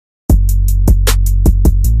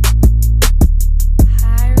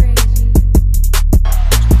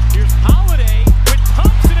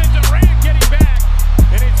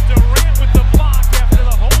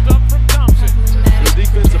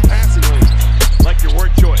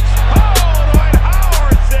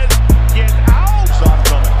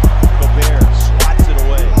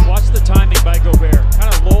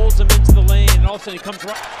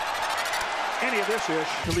Fish,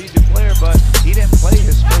 collegiate player, but he didn't play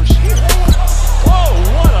his first year. Whoa,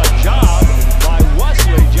 what a job by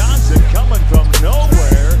Wesley Johnson coming from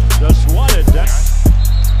nowhere to swat it down.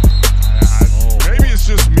 Maybe it's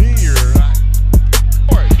just me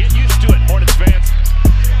or get used to it, Hornets fans.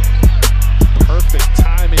 Perfect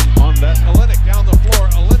timing on that. Olynyk down the floor.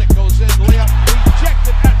 Olynyk goes in, layup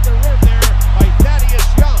rejected at the rim there by Thaddeus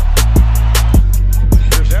Young.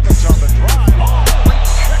 Here's Evans on the drive. Oh,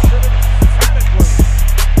 rejected it emphatically.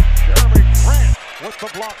 Jeremy Grant with the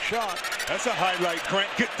block shot. That's a highlight, Grant.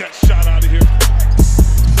 Get that shot out of here.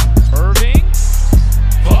 Irving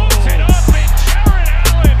folds it up, and Jared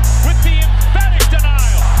Allen with the emphatic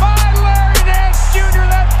denial. By Larry Nance Jr.,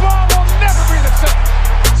 that ball will never be the same.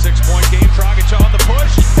 6-point game, Dragic on the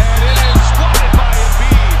push, and it is swatted by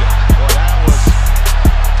Embiid. Well, that was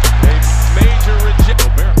a major rejection.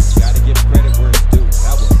 Got to give credit where it's due.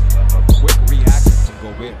 That was a quick reaction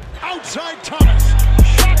from Gobert. Outside Thomas.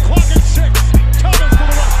 Shot clock at 6. Thomas to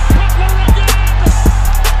the left. Butler again.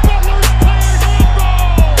 Butler's players in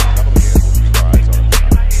goal. Double again. Tries on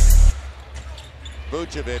it.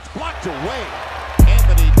 Vucevic blocked away.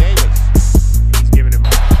 Anthony Davis. He's giving him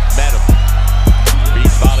Madam.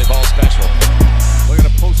 Beach volleyball special. We're going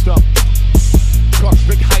to post up. Cross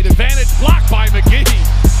big height advantage. Blocked by McGee.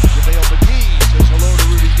 JaVale McGee says hello to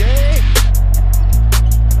Rudy Gay.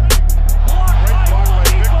 Great block by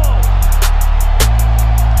Victor.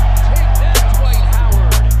 Take that, Dwight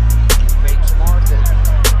Howard. Fakes Martin.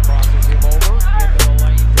 Crosses him over. Into the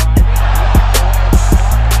lane driving.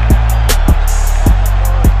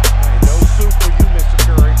 No soup for you, Mr.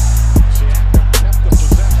 Curry. Siakam kept the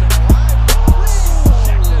possession alive.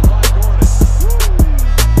 Rejected by Gordon.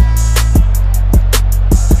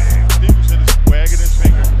 Stevenson is wagging his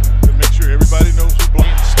finger to make sure everybody knows who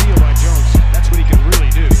blocked. Steal by Jones. That's what he can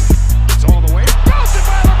really do. It's all the way. Goes it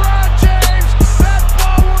by LeBron James. That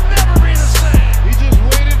ball will never be the same. He just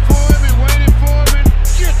waited for him and waited for him and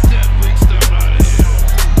get that big stuff out of here.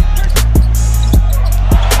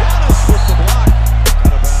 Giannis with the block.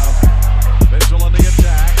 Out of bounds. Mitchell on the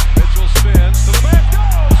attack. Mitchell spins to the back.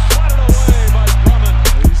 Goes. Swatted away by Drummond.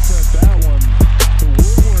 He sent that one to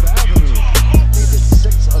Woodward Avenue. They did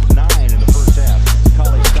 6 of 9 in the first half.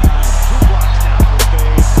 Cauley Stein, 2 blocks down for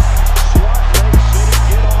Fade. Swat Lake City,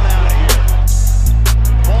 get on out of here.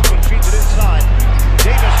 Baldwin feeds it inside.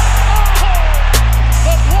 Davis.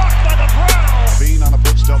 The block by the Brown. Bean on a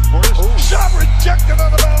footstep for us. Shot rejected on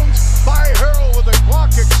the bounds by Harrell with the clock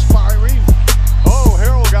expiring. Oh,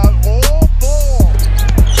 Harrell got all ball.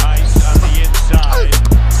 Tice on the inside.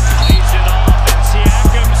 Plays it off, and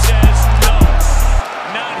Siakam says no.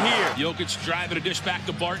 Not here. Jokic driving a dish back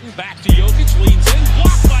to Barton. Back to Jokic. Leans in.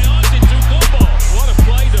 Blocked by Antetokounmpo. What a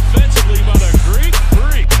play defensively by the Greek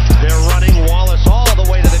Freak. They're running Wallace all the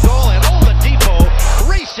way to the goal, and Oladipo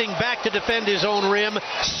racing back to defend his own rim,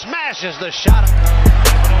 smashes the shot.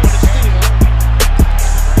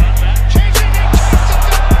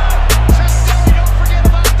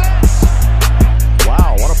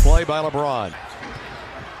 Wow, what a play by LeBron.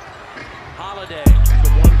 Holiday.